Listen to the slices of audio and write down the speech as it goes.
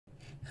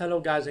Hello,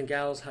 guys and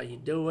gals. How you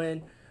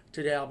doing?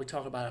 Today I'll be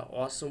talking about an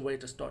awesome way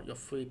to start your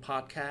free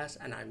podcast,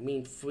 and I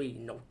mean free.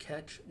 No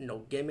catch, no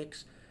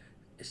gimmicks.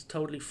 It's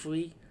totally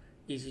free,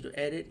 easy to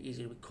edit,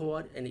 easy to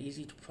record, and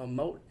easy to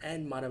promote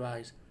and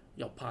monetize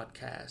your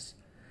podcast.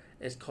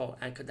 It's called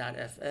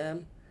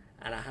Anchor.fm,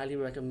 and I highly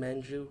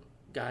recommend you,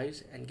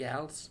 guys and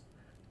gals,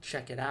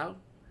 check it out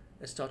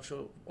and start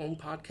your own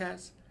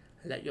podcast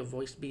and let your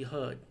voice be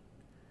heard.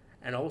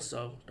 And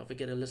also, don't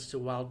forget to listen to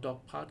Wild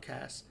Dog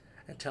Podcast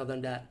and tell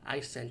them that I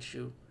sent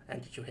you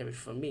and that you hear it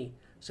from me.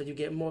 So you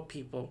get more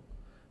people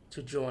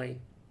to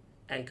join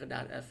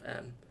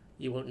Anchor.fm.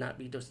 You will not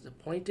be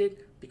disappointed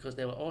because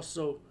they will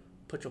also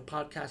put your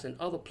podcast in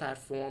other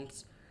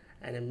platforms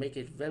and then make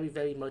it very,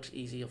 very much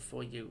easier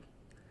for you.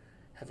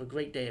 Have a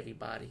great day,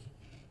 everybody.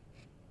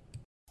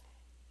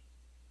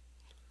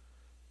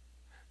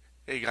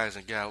 Hey guys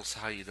and gals,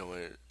 how you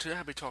doing? Today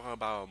I'll be talking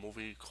about a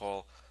movie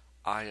called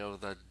Eye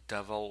of the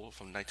Devil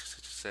from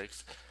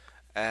 1966,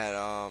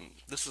 and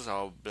this is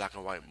a black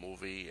and white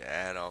movie,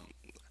 and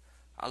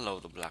I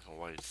love the black and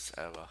whites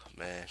ever,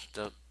 man.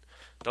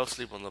 Don't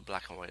sleep on the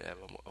black and white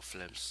ever of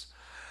films.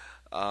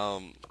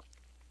 Um,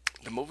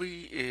 the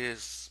movie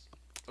is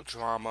a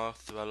drama,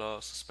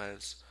 thriller,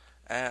 suspense,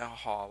 and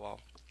horror,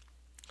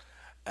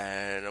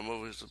 and the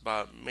movie is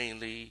about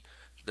mainly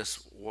this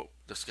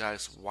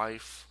guy's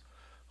wife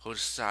who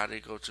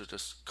decided to go to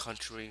this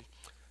country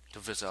to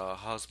visit her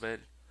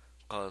husband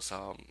because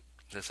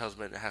his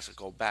husband has to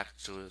go back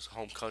to his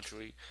home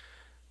country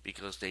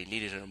because they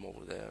needed him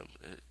over there.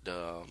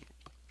 The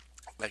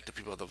like the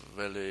people of the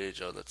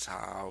village or the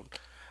town.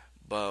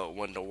 But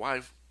when the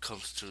wife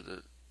comes to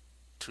the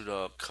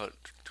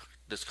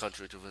this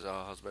country to visit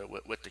her husband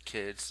with the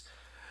kids,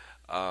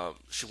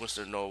 she wants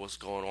to know what's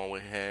going on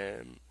with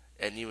him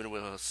and even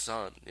with her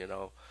son.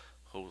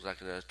 Who's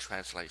like in a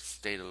translate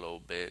state a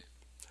little bit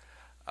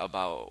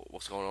about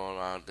what's going on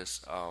around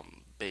this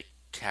big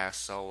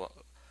castle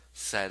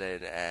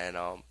setting and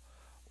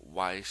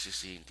why is she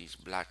seeing these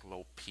black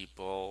robed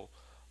people,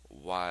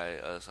 why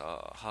is her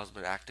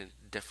husband acting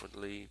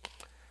differently,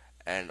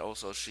 and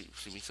also she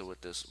meets up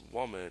with this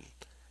woman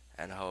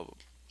and her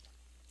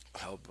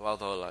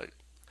brother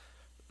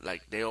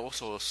like they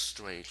also are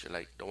strange.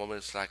 Like the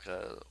woman's like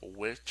a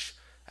witch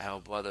and her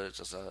brother is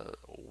just a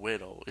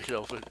widow.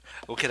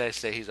 What can I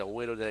say? He's a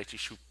widow that actually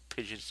shoot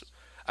pigeons.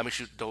 I mean,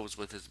 shoot those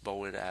with his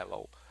bow and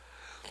arrow.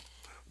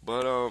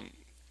 But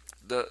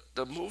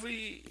the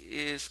movie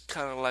is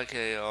kind of like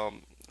a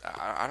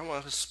I don't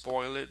want to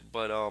spoil it,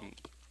 but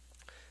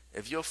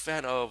if you're a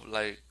fan of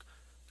like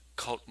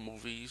cult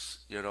movies,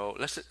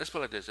 let's put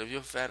it like this: if you're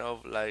a fan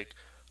of like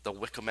The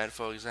Wicker Man,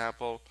 for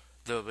example,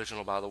 the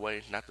original, by the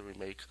way, not the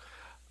remake,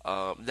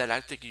 then I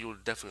think you'll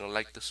definitely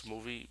like this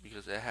movie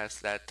because it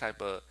has that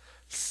type of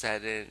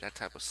setting, that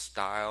type of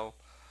style.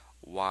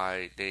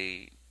 Why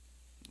they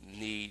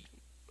need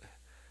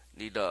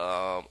need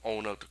the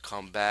owner to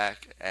come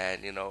back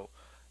and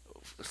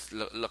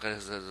look at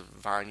his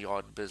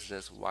vineyard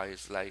business, why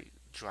it's like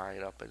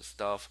drying up and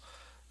stuff.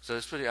 So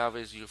it's pretty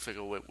obvious you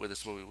figure where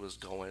this movie was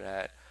going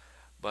at.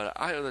 But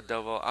Eye of the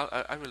Devil,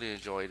 I really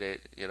enjoyed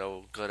it.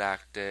 Good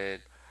acting,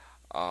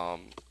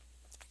 um,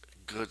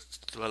 good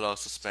thriller,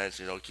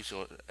 suspense. Keeps you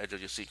on the edge of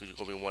your seat because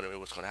you're gonna be wondering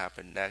what's gonna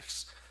happen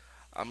next.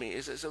 I mean,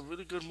 it's a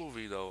really good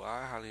movie though.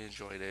 I highly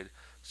enjoyed it.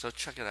 So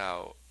check it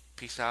out.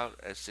 Peace out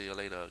and see you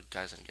later,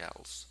 guys and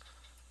gals.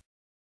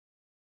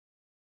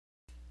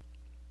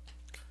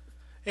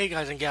 Hey,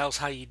 guys and gals,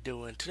 how you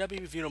doing? Today I'll be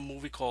reviewing a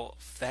movie called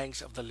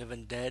Fangs of the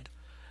Living Dead,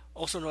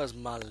 also known as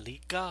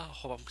Malika.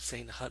 Hope I'm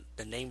saying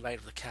the name right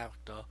of the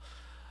character.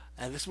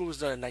 And this movie was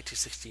done in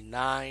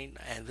 1969,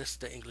 and this is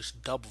the English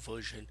dub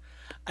version.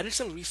 I did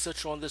some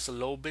research on this a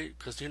little bit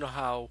because you know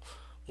how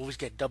movies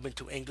get dubbed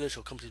into English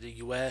or come to the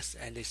U.S.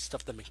 and there's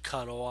stuff that been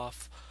cut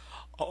off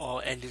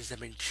or endings that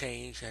been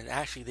changed. And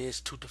actually, there's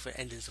two different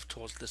endings of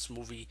towards this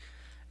movie.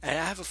 And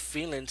I have a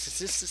feeling since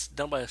this is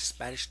done by a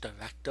Spanish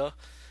director,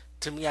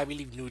 to me, I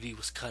believe nudity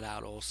was cut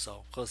out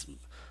also because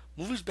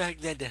movies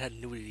back then that had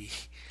nudity,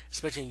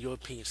 especially in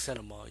European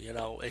cinema,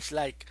 it's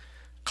like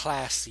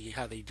classy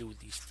how they do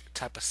these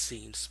type of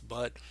scenes.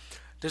 But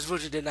this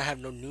version did not have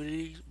no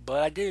nudity,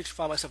 but I did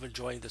find myself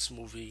enjoying this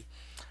movie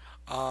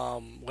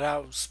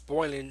without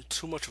spoiling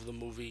too much of the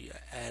movie.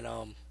 And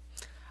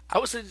I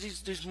would say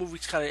these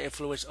movies kind of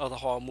influenced other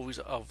horror movies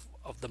of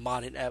the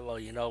modern era,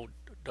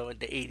 during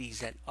the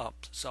 80s and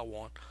up, so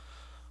on.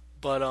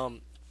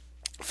 But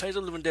Face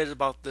of the Living Dead is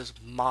about this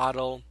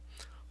model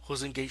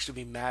who's engaged to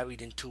be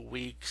married in 2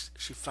 weeks.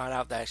 She found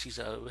out that she's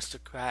an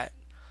aristocrat,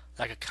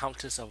 like a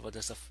countess of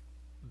this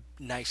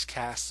nice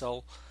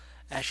castle,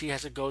 and she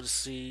has to go to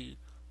see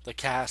the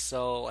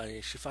castle.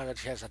 And she found out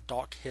she has a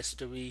dark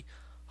history.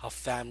 Her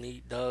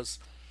family does,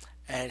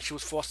 and she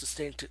was forced to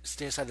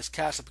stay inside this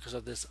castle because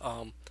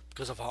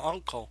of her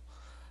uncle.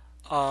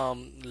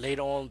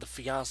 Later on, the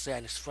fiance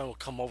and his friend will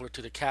come over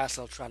to the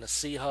castle trying to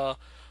see her,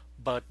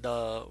 but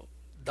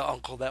the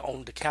uncle that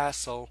owned the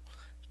castle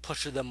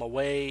pushes them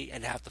away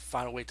and have to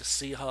find a way to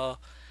see her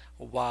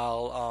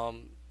while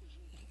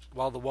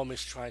while the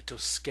woman's trying to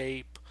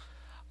escape.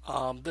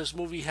 This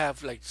movie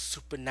have like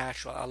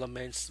supernatural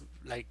elements,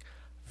 like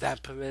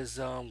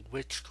vampirism,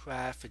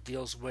 witchcraft. It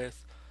deals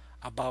with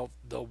about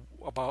the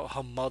about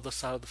her mother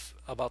side of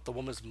about the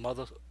woman's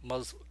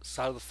mother's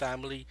side of the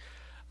family,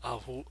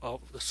 who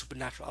the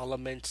supernatural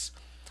elements,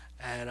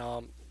 and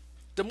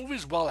the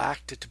movie's well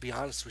acted. To be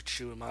honest with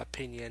you, in my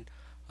opinion,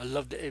 I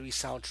love the eerie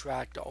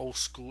soundtrack, the old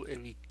school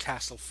eerie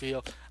castle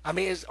feel. I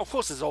mean, of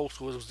course it's old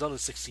school. It was done in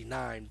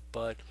 '69,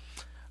 but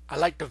I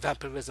like the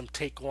vampirism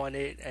take on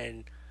it,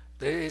 and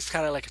there is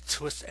kind of like a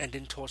twist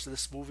ending towards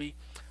this movie.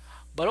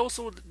 But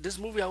also, this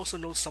movie, I also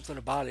know something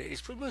about it.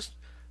 It's pretty much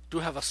do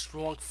have a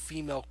strong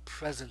female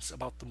presence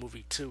about the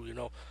movie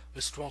too.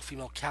 With strong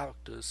female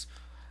characters,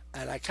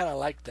 and I kind of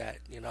like that.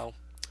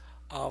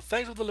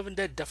 Fangs of the Living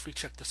Dead, definitely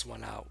check this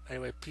one out.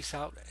 Anyway, peace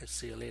out and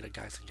see you later,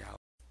 guys and gals.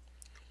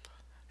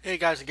 Hey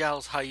guys and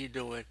gals, how you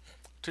doing?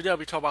 Today I'll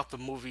be talking about the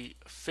movie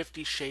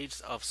 50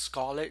 Shades of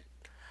Scarlet,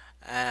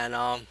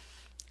 and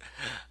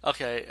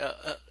okay,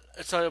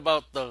 sorry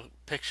about the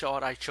picture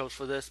art I chose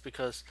for this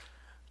because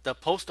the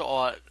poster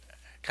art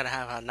kind of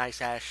have a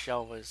nice ass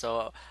showing.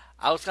 So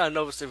I was kind of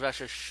nervous if I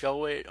should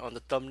show it on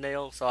the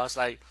thumbnail. So I was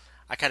like,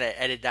 I kind of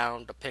edited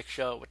down the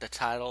picture with the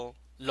title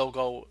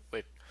logo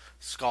with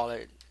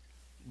Scarlett,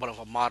 one of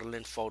her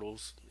modeling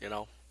photos.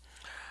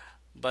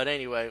 But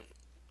anyway,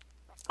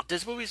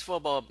 this movie's for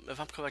about, if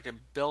I'm correct,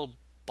 Bill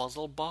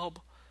Buzzlebob.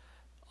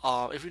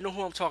 If you know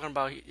who I'm talking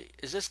about,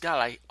 is this guy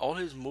like all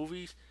his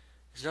movies?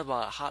 He's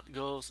about hot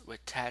girls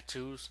with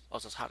tattoos, or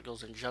just hot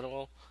girls in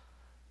general.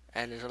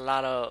 And there's a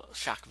lot of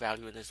shock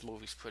value in his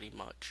movies, pretty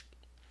much.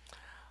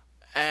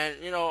 And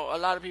a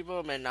lot of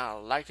people may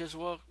not like his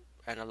work,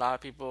 and a lot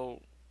of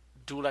people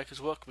do like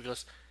his work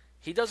because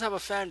he does have a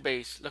fan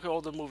base. Look at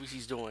all the movies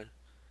he's doing.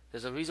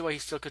 There's a reason why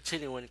he's still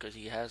continuing because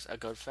he has a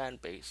good fan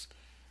base.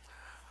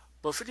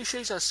 But 50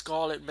 Shades of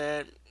Scarlet,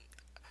 man.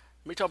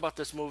 Let me talk about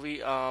this movie.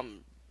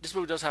 This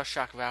movie does have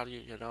shock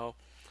value.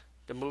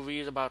 The movie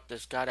is about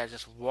this guy that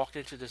just walked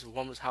into this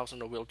woman's house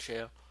in a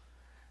wheelchair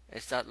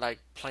and start like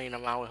playing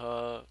around with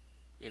her,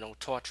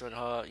 torturing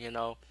her.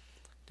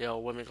 There are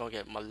women gonna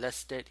get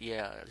molested.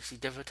 Yeah, you see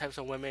different types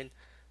of women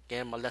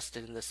getting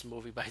molested in this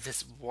movie by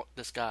this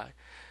guy.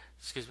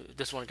 Excuse me,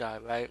 this one guy,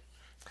 right?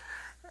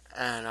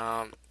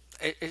 And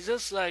it's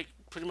just like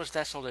pretty much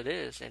that's all it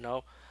is.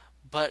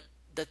 But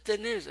the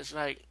thing is, it's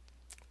like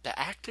the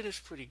acting is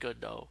pretty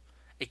good though.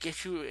 It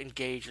gets you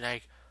engaged.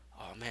 Like,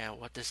 oh man,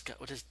 what this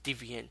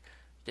deviant,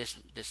 this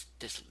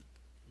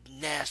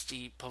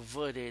nasty,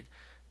 perverted,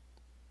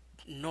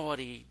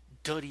 naughty,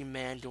 dirty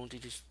man doing to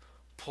these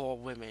poor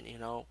women.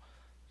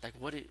 Like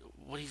what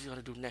he's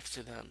gonna do next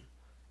to them,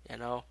 you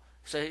know.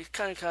 So it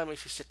kind of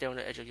makes you sit there on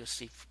the edge of your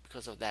seat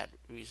because of that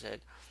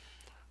reason.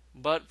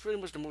 But pretty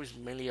much the movie's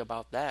mainly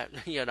about that,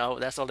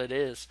 That's all it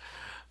is.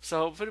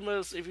 So pretty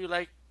much, if you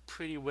like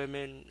pretty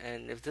women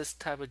and if this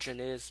type of gen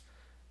is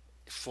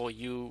for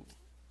you,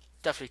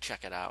 definitely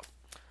check it out.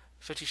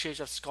 50 Shades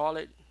of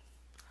Scarlet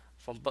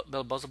from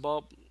Bill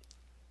Buzzerbob.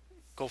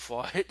 Go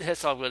for it.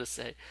 That's all I'm gonna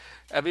say.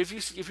 I mean,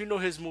 if you know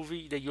his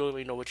movie, then you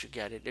already know what you're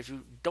getting. If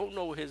you don't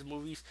know his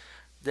movies,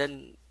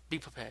 then be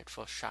prepared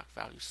for shock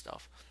value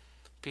stuff.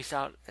 Peace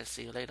out and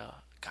see you later,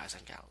 guys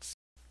and gals.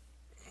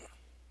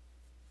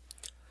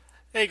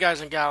 Hey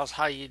guys and gals,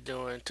 how you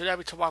doing? Today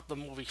we talk about the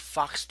movie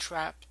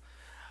Foxtrap.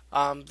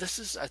 This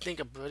is I think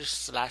a British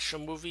slasher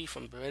movie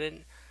from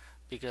Britain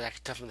because I can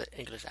tell from the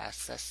English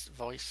access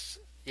voice.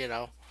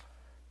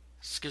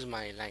 Excuse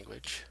my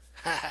language.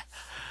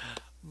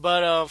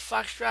 But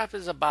Foxtrap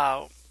is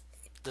about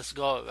this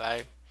girl,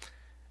 right?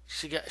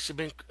 She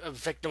been a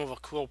victim of a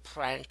cruel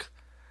prank.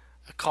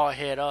 A car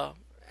hit her,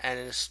 and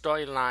in the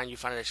storyline, you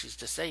find out that she's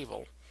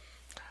disabled.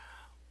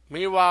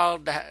 Meanwhile,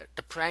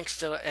 the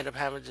prankster end up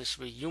having this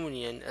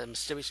reunion, a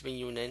mysterious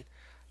reunion.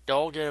 They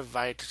all get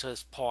invited to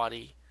this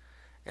party,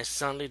 and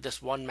suddenly this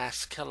one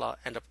mass killer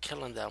end up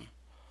killing them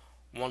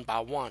one by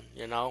one.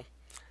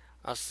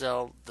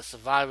 So the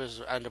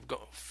survivors end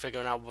up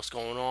figuring out what's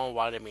going on,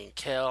 why they're being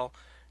killed.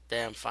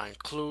 They find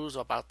clues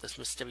about this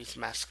mysterious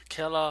masked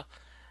killer,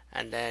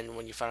 and then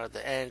when you find out at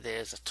the end,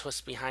 there's a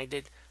twist behind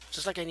it.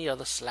 Just like any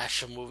other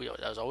slasher movie,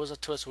 there's always a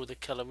twist who the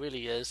killer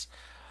really is.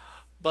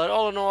 But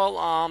all in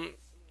all,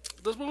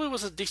 this movie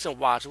was a decent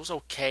watch. It was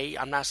okay.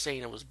 I'm not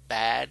saying it was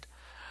bad,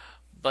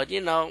 but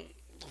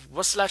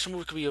what slasher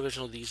movie could be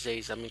original these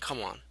days? I mean,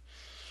 come on.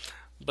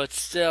 But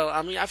still,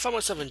 I mean, I found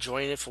myself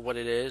enjoying it for what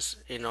it is.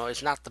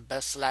 It's not the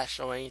best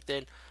slasher or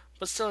anything,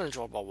 but still an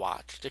enjoyable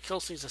watch. The kill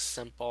scenes are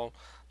simple,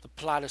 the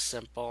plot is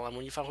simple, and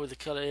when you find who the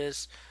killer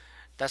is,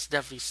 that's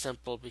definitely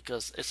simple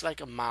because it's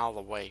like a mile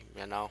away.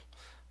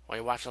 When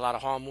you watch a lot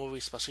of horror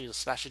movies, especially the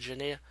slasher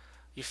genre,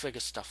 you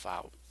figure stuff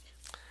out.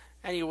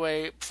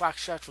 Anyway,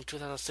 Foxtrot from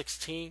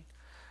 2016,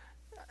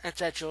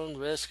 it's at your own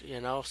risk.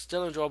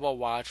 Still enjoyable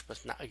watch, but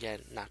not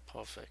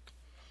perfect.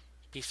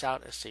 Peace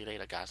out and see you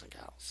later, guys and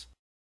gals.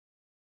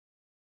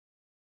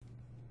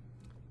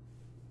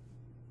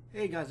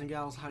 Hey guys and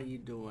gals, how you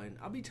doing?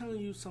 I'll be telling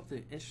you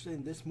something interesting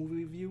in this movie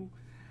review,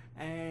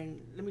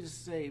 And let me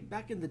just say,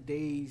 back in the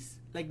days,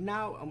 like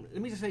now,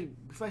 let me just say,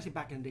 before I say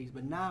back in the days,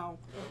 but now,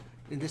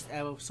 in this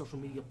era of social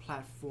media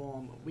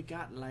platform, we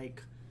got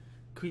like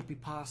creepy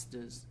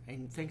pastas,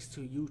 and thanks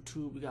to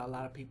YouTube, we got a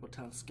lot of people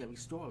telling scary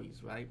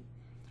stories, right?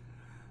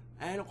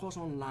 And of course,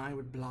 online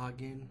with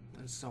blogging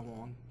and so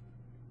on.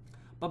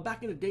 But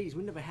back in the days,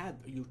 we never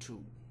had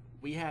YouTube.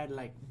 We had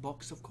like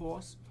books, of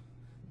course,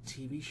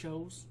 TV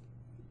shows.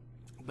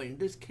 But in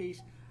this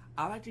case,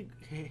 I like to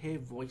hear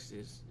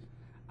voices.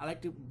 I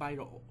like to buy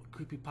the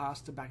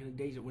creepypasta back in the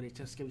days when they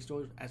tell scary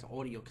stories as an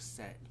audio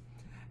cassette.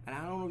 And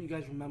I don't know if you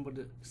guys remember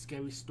the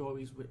scary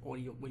stories with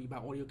audio. When you buy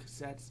audio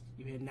cassettes,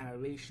 you hear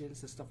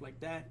narrations and stuff like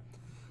that.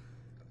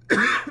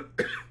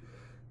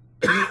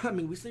 I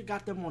mean, we still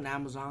got them on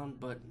Amazon,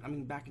 but I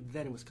mean, back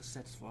then it was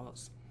cassettes for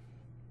us.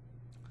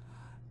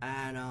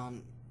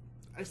 And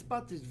it's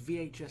about this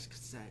VHS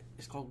cassette.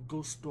 It's called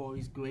Ghost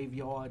Stories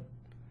Graveyard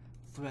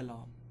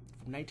Thriller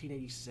from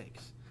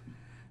 1986.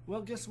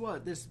 Well, guess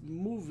what? This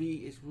movie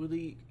is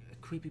really a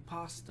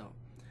creepypasta.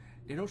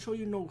 They don't show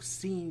you no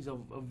scenes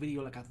of a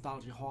video like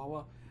anthology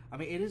horror. I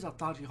mean, it is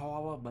anthology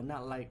horror, but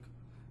not like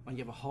when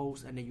you have a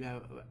host and then you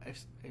have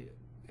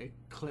a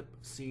clip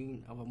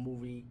scene of a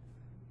movie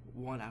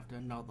one after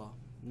another.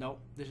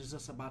 Nope, this is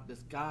just about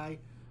this guy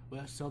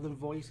with a southern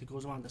voice. He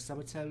goes around the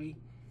cemetery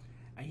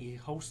and he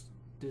hosts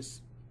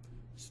this.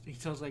 He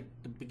tells like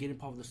the beginning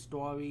part of the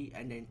story,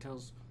 and then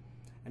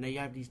you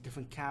have these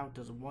different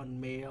characters, one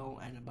male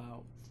and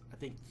about I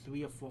think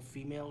 3 or 4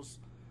 females,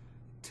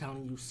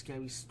 telling you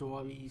scary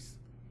stories,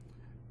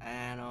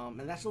 and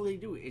that's all they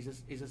do.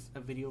 It's just a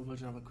video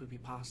version of a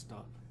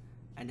creepypasta,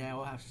 and they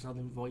all have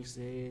southern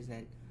voices,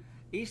 and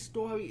each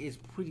story is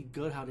pretty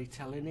good how they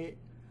telling it,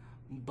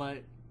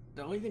 but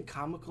the only thing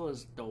comical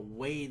is the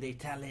way they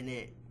telling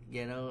it.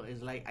 You know,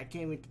 it's like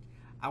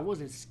I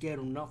wasn't scared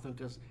of nothing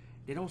because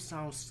they don't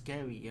sound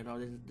scary. You know,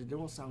 they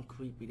don't sound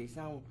creepy. They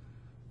sound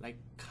like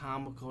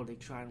comical. They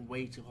trying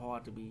way too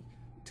hard to be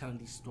telling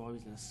these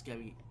stories in a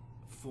scary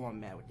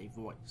format with their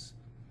voice,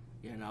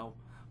 you know.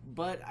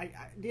 But I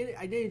did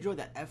enjoy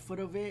the effort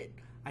of it.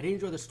 I didn't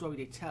enjoy the story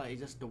they tell.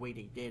 It's just the way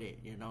they did it,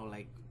 you know.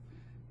 Like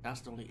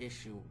that's the only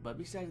issue. But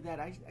besides that,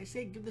 I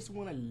say give this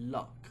one a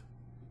look.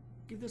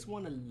 Give this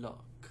one a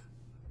look,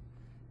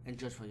 and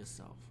judge for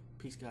yourself.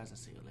 Peace, guys. I'll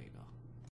see you later.